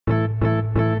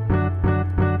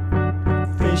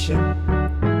fishing,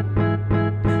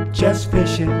 just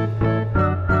fishing,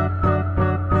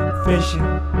 fishing,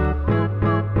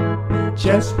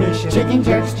 just fishing. Jigging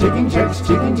jerks, jigging jerks,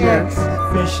 jigging jerks.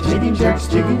 Fishing, Jigging jerks,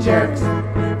 jigging jerks.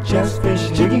 just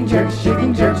fishing. Jigging jerks,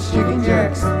 jigging jerks, jigging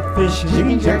jerks. Fishing,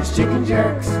 Jigging jerks, jigging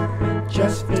jerks.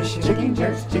 just fishing. Jigging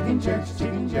jerks, jigging jerks,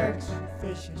 jigging jerks.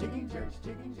 Fishing. Jigging jerks,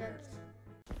 jigging jerks.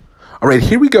 All right,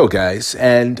 here we go, guys.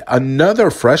 And another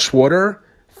freshwater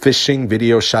fishing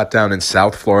video shot down in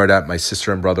South Florida at my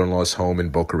sister and brother-in-law's home in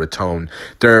Boca Raton.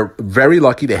 They're very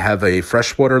lucky to have a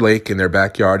freshwater lake in their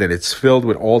backyard, and it's filled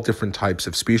with all different types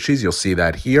of species. You'll see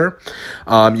that here.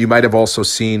 You might have also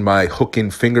seen my hook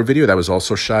and finger video that was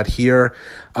also shot here.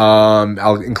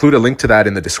 I'll include a link to that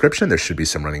in the description. There should be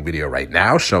some running video right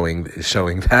now showing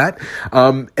that.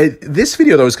 This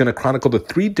video, though, is going to chronicle the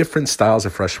 3 different styles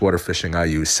of freshwater fishing I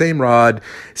use. Same rod,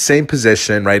 same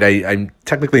position, right? I'm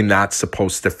technically not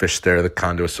supposed to fish there. The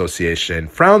Condo Association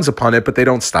frowns upon it, but they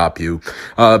don't stop you.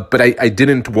 But I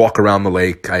didn't walk around the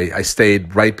lake. I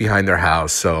stayed right behind their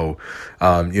house, so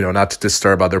not to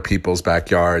disturb other people's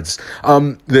backyards.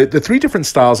 The 3 different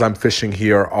styles I'm fishing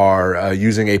here are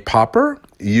using a popper,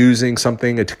 using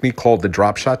a technique called the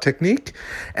drop shot technique,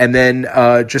 and then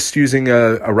just using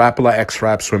a Rapala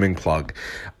X-Wrap swimming plug.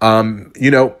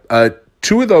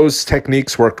 2 of those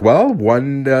techniques worked well.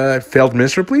 One failed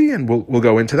miserably, and we'll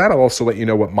go into that. I'll also let you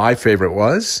know what my favorite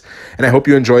was. And I hope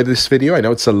you enjoyed this video. I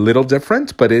know it's a little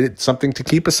different, but it's something to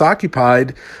keep us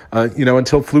occupied,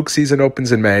 until fluke season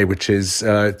opens in May, which is,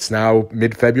 it's now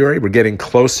mid-February. We're getting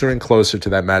closer and closer to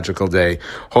that magical day.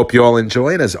 Hope you all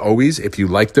enjoy. And as always, if you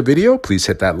like the video, please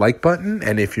hit that like button.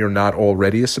 And if you're not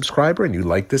already a subscriber and you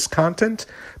like this content,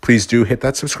 please do hit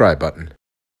that subscribe button.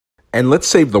 And let's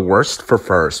save the worst for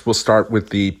first. We'll start with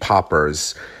the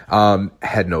poppers.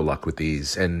 Had no luck with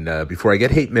these. And before I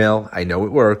get hate mail, I know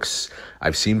it works.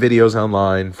 I've seen videos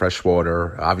online,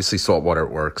 freshwater, obviously saltwater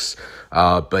it works.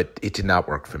 But it did not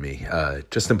work for me.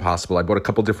 Just impossible. I bought a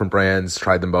couple different brands,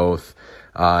 tried them both.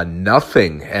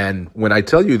 Nothing. And when I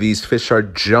tell you these fish are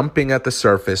jumping at the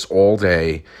surface all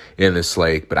day in this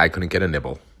lake, but I couldn't get a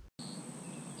nibble.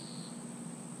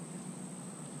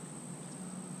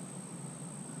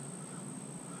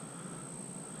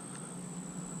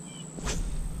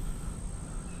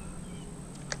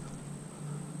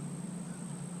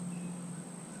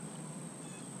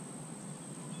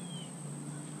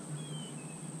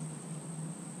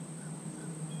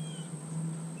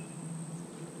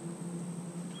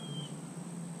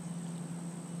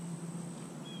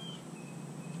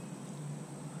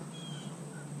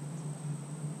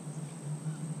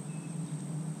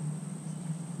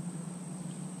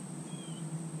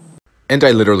 And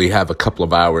I literally have a couple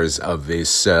of hours of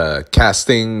this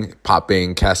casting,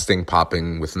 popping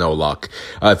with no luck.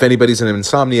 If anybody's an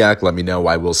insomniac, let me know.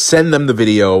 I will send them the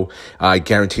video. I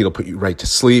guarantee it'll put you right to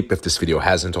sleep if this video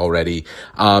hasn't already.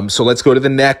 So let's go to the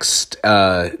next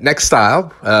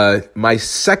style. My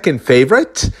second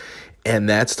favorite. And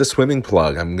that's the swimming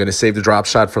plug. I'm going to save the drop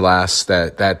shot for last.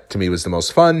 That to me was the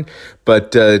most fun,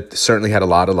 but certainly had a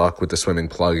lot of luck with the swimming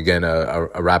plug. Again, a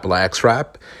Rapala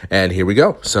X-Wrap. And here we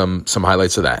go. Some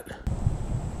highlights of that.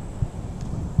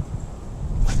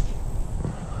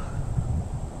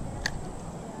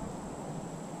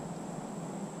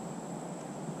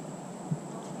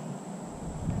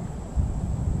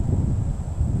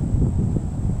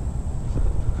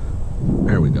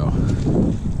 There we go.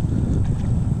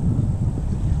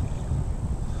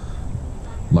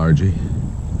 Largy.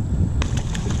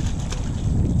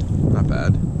 Not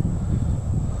bad.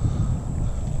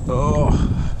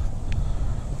 Oh.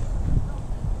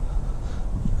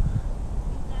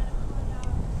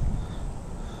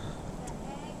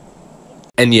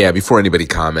 And yeah, before anybody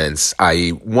comments,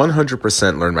 I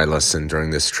 100% learned my lesson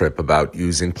during this trip about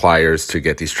using pliers to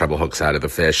get these treble hooks out of the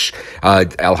fish.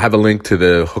 I'll have a link to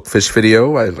the hookfish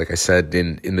video, like I said,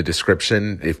 in the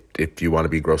description. If you want to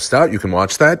be grossed out, you can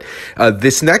watch that.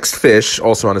 This next fish,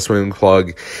 also on a swimming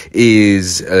plug,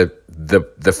 is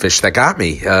the fish that got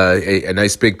me. A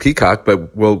nice big peacock,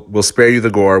 but we'll spare you the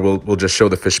gore. We'll just show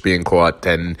the fish being caught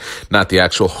and not the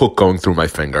actual hook going through my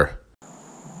finger.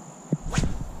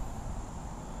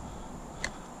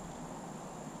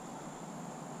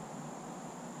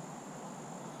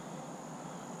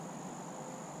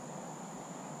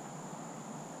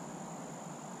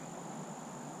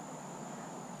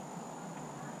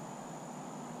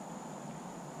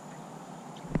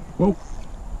 Whoa,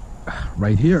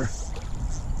 right here.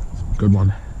 Good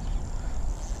one.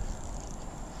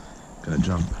 Gonna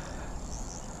jump.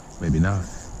 Maybe not.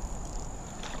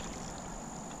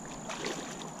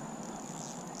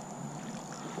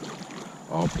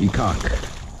 Oh, peacock.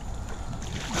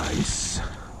 Nice.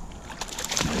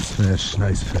 Nice fish,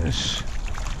 nice fish.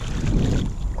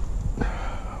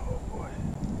 Oh boy.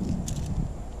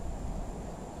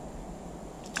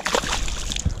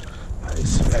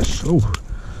 Nice fish. Oh.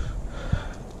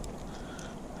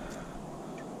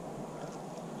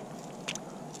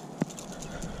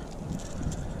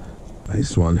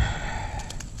 Nice one.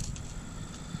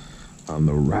 On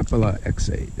the Rapala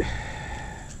X8.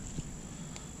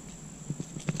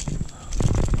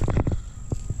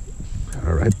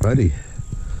 All right, buddy.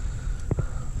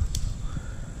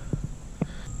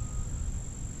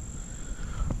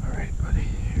 All right, buddy.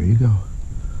 Here you go.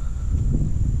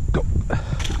 Go.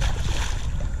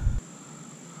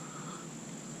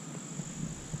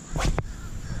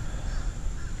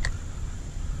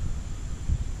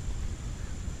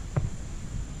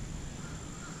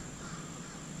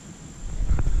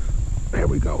 There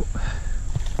we go.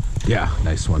 Yeah,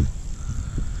 nice one.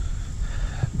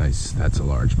 Nice. That's a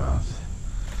largemouth.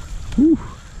 Whew.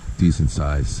 Decent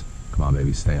size. Come on,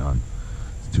 baby, stay on.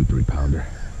 It's a 2-3 pounder.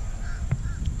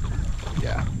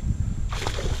 Yeah.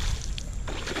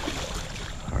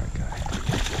 All right, guy.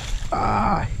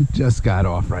 Ah, he just got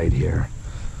off right here.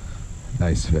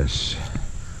 Nice fish.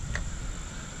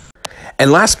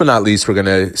 And last but not least, we're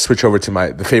gonna switch over to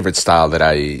the favorite style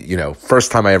that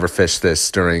first time I ever fished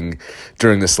this during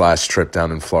this last trip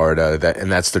down in Florida,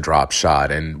 and that's the drop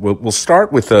shot. And we'll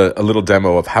start with a little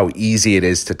demo of how easy it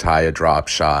is to tie a drop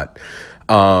shot.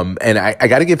 And I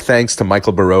got to give thanks to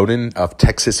Michael Baroden of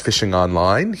Texas Fishing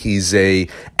Online. He's a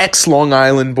ex-Long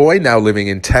Island boy now living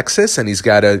in Texas, and he's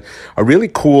got a really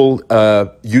cool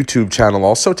YouTube channel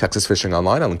also, Texas Fishing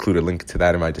Online. I'll include a link to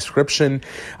that in my description.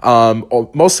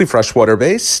 Mostly freshwater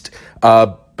based.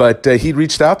 But he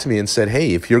reached out to me and said,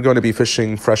 hey, if you're going to be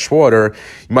fishing freshwater,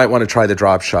 you might want to try the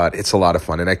drop shot. It's a lot of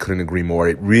fun, and I couldn't agree more.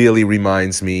 It really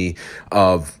reminds me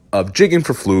of jigging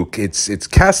for fluke. It's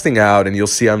casting out, and you'll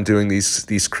see I'm doing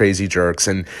these crazy jerks.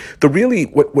 And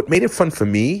what made it fun for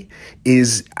me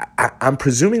is I'm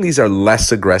presuming these are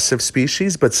less aggressive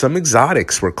species, but some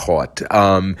exotics were caught.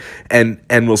 And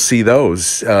we'll see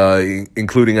those,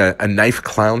 including a knife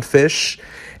clownfish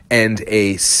and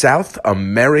a South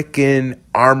American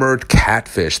armored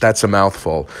catfish. That's a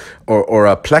mouthful. Or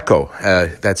a Pleco.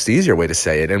 That's the easier way to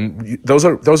say it. And those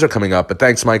are coming up. But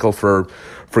thanks, Michael, for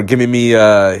giving me,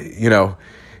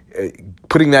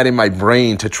 putting that in my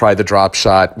brain to try the drop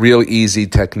shot. Real easy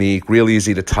technique, real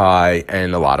easy to tie,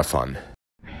 and a lot of fun.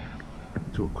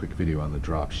 Do a quick video on the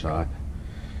drop shot.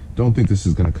 Don't think this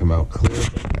is going to come out clear,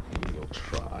 but we'll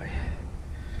try.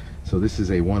 So this is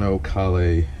a 1/0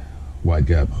 Kale wide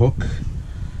gap hook,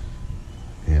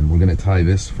 and we're going to tie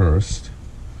this first.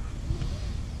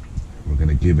 We're going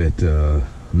to give it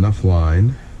enough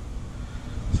line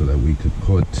so that we could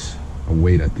put a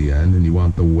weight at the end, and you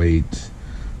want the weight,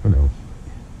 I don't know,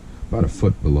 about a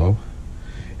foot below.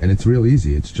 And it's real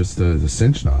easy. It's just a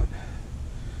cinch knot.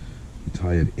 You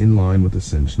tie it in line with the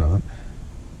cinch knot.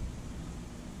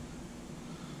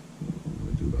 I'm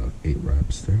going to do about 8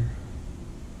 wraps there.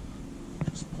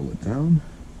 Just pull it down.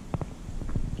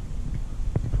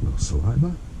 A little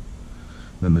saliva.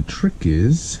 Then the trick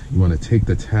is you want to take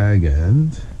the tag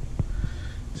end,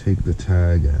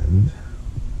 and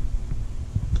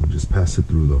just pass it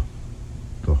through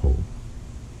the hole.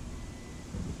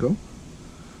 There we go.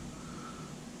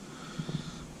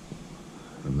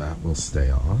 And that will stay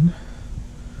on.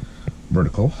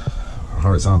 Vertical, or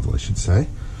horizontal I should say.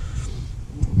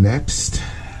 Next,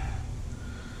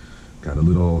 got a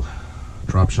little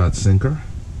drop shot sinker.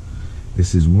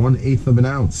 This is 1/8 of an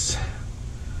ounce.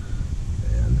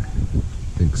 And I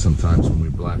think sometimes when we're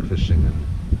black fishing and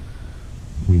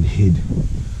we need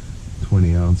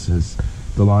 20 ounces.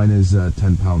 The line is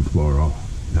 10-pound fluoro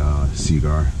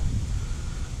Seagar.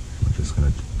 We're just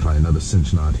going to try another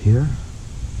cinch knot here.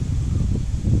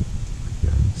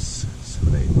 Again,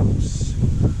 7/8 loops.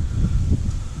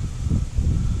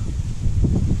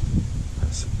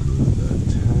 Pass it through the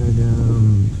tag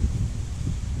end.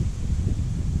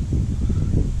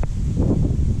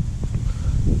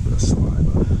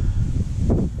 Saliva.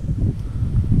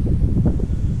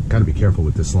 Got to be careful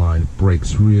with this line. It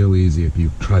breaks real easy if you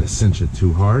try to cinch it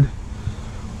too hard.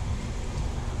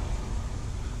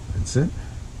 That's it.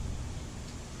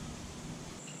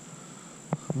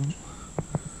 Let's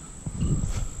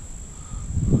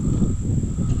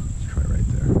try right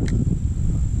there.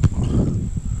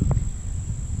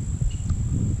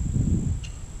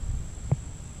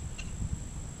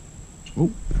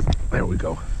 Oh, there we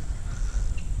go.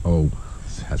 Oh,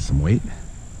 this has some weight.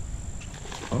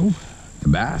 Oh, the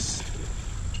bass.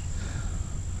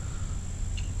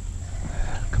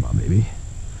 Come on, baby.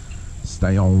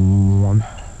 Stay on.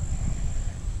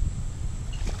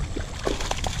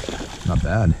 Not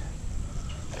bad.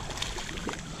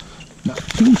 Not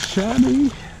too shabby.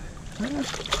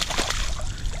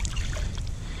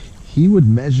 He would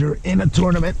measure in a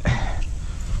tournament.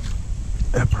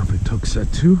 A perfect hook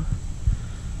set too.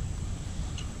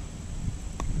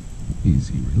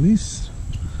 Easy release.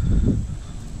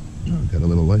 Oh, got a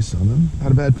little lice on him.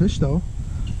 Not a bad fish though.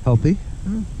 Healthy.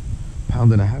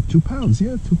 Pound and a half, 2 pounds.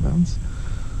 Yeah, 2 pounds.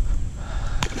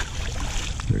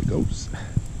 There he goes.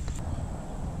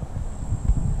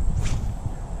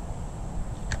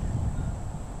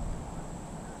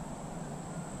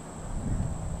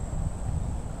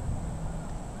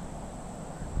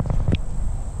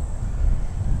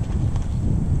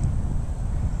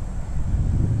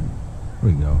 There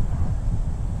we go.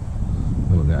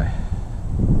 Little guy.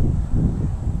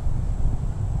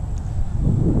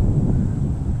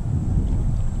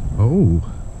 Oh,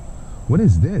 what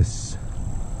is this?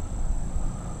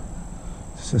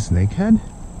 Is this a snakehead?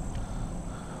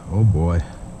 Oh boy.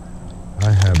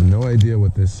 I have no idea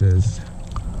what this is.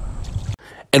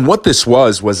 And what this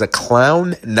was a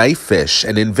clown knifefish,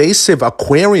 an invasive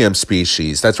aquarium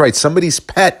species. That's right, somebody's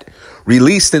pet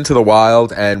released into the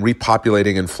wild and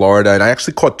repopulating in Florida. And I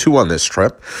actually caught 2 on this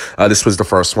trip. This was the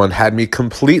first one. Had me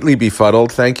completely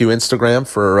befuddled. Thank you, Instagram,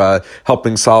 for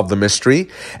helping solve the mystery.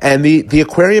 And the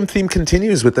aquarium theme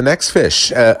continues with the next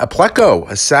fish, a Pleco,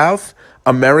 a South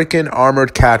American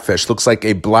Armored Catfish. Looks like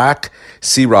a black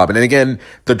sea robin. And again,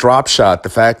 the drop shot,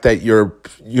 the fact that you're,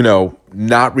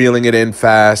 not reeling it in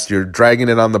fast, you're dragging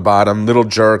it on the bottom, little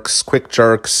jerks, quick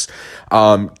jerks,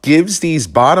 gives these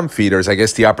bottom feeders, I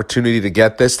guess, the opportunity to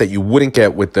get this that you wouldn't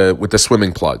get with the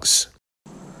swimming plugs.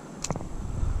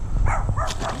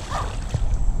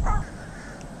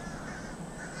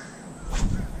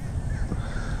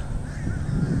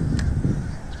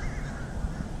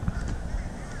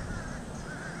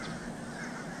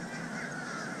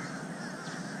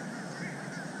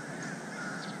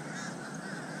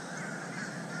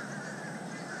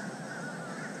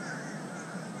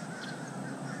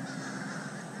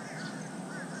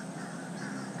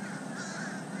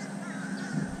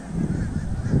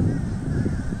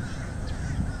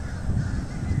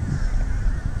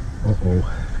 Uh-oh.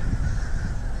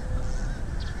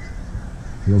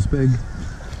 Feels big.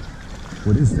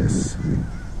 What is this?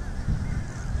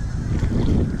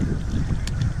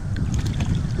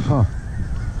 Huh.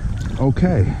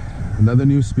 Okay. Another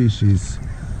new species.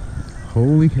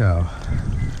 Holy cow.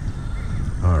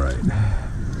 All right.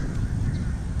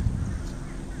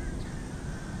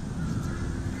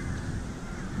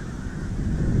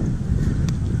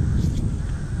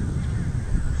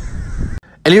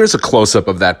 And here's a close-up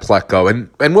of that Pleco.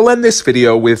 And we'll end this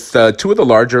video with 2 of the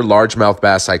larger largemouth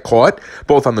bass I caught,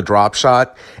 both on the drop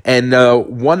shot, and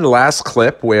one last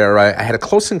clip where I had a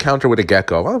close encounter with a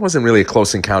gecko. Well, it wasn't really a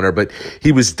close encounter, but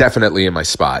he was definitely in my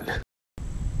spot.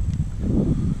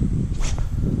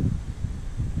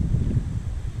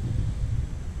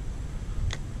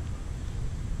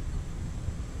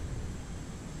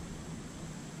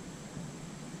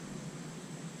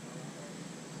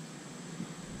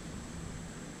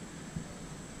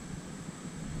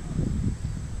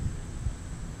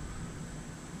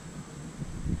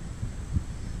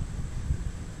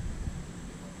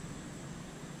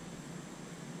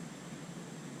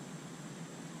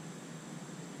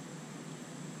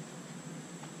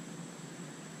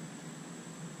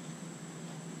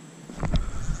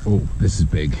 Oh, this is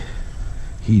big.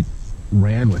 He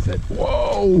ran with it.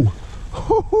 Whoa!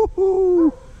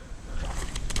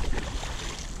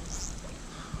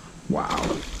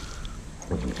 Wow.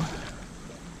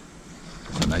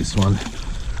 That's a nice one.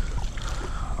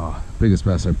 Oh, biggest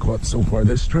bass I've caught so far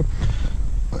this trip.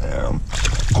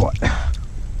 Caught.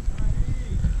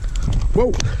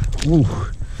 Whoa!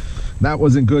 Whoa! That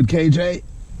wasn't good, KJ.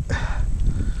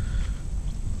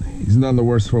 He's none the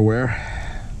worse for wear.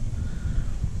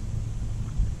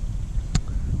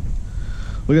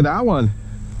 Look at that one.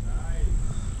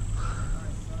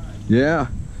 Yeah.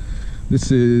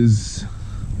 This is,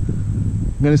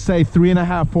 I'm gonna say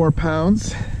 3.5, 4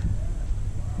 pounds.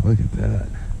 Look at that.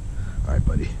 All right,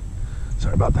 buddy.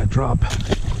 Sorry about that drop.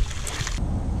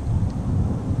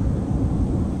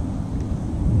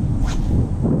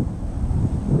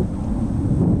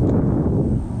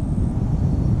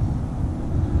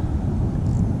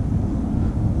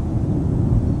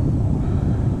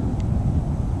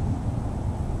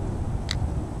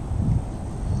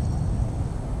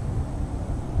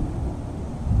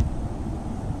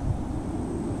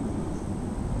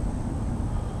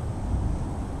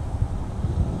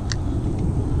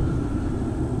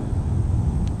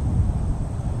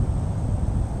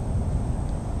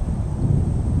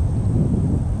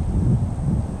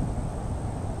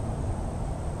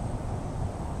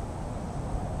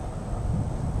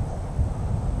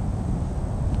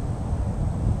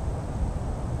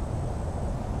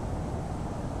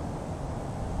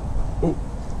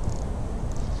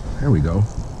 There we go.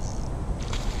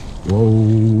 Whoa,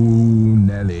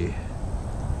 Nelly.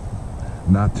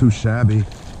 Not too shabby.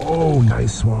 Oh,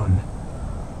 nice one.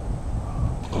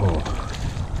 Oh.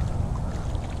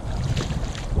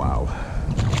 Wow.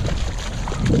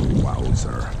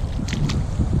 Wowzer.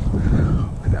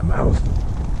 Look at that mouth.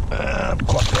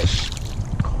 Caught fish.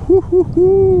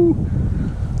 Woo-hoo-hoo.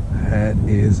 That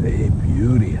is a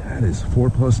beauty. That is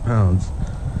 4+ pounds.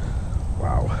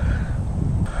 Wow.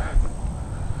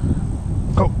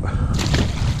 Oh.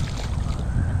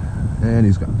 And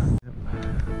he's gone.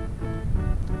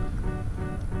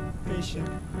 Fishing.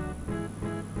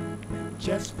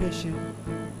 Just fishing.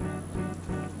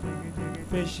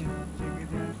 Fishing.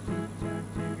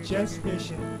 Just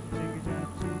fishing.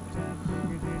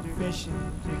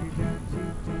 Fishing.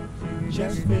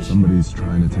 Just fishing. Somebody's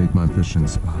trying to take my fishing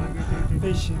spot.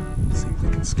 Fishing. See if we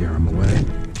can scare him away.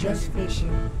 Just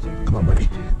fishing. Come on, buddy.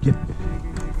 Get.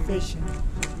 Fishing.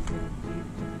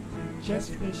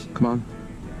 Just fishing. Come on.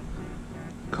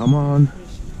 Come on.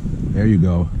 There you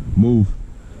go. Move.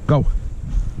 Go.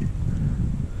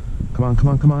 Come on, come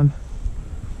on, come on.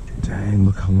 Dang,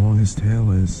 look how long his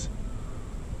tail is.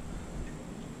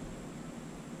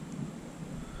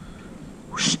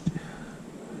 Whoosh.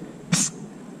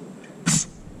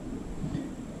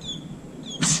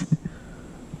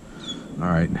 All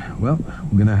right, well,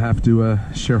 we're gonna have to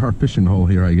share our fishing hole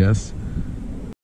here, I guess.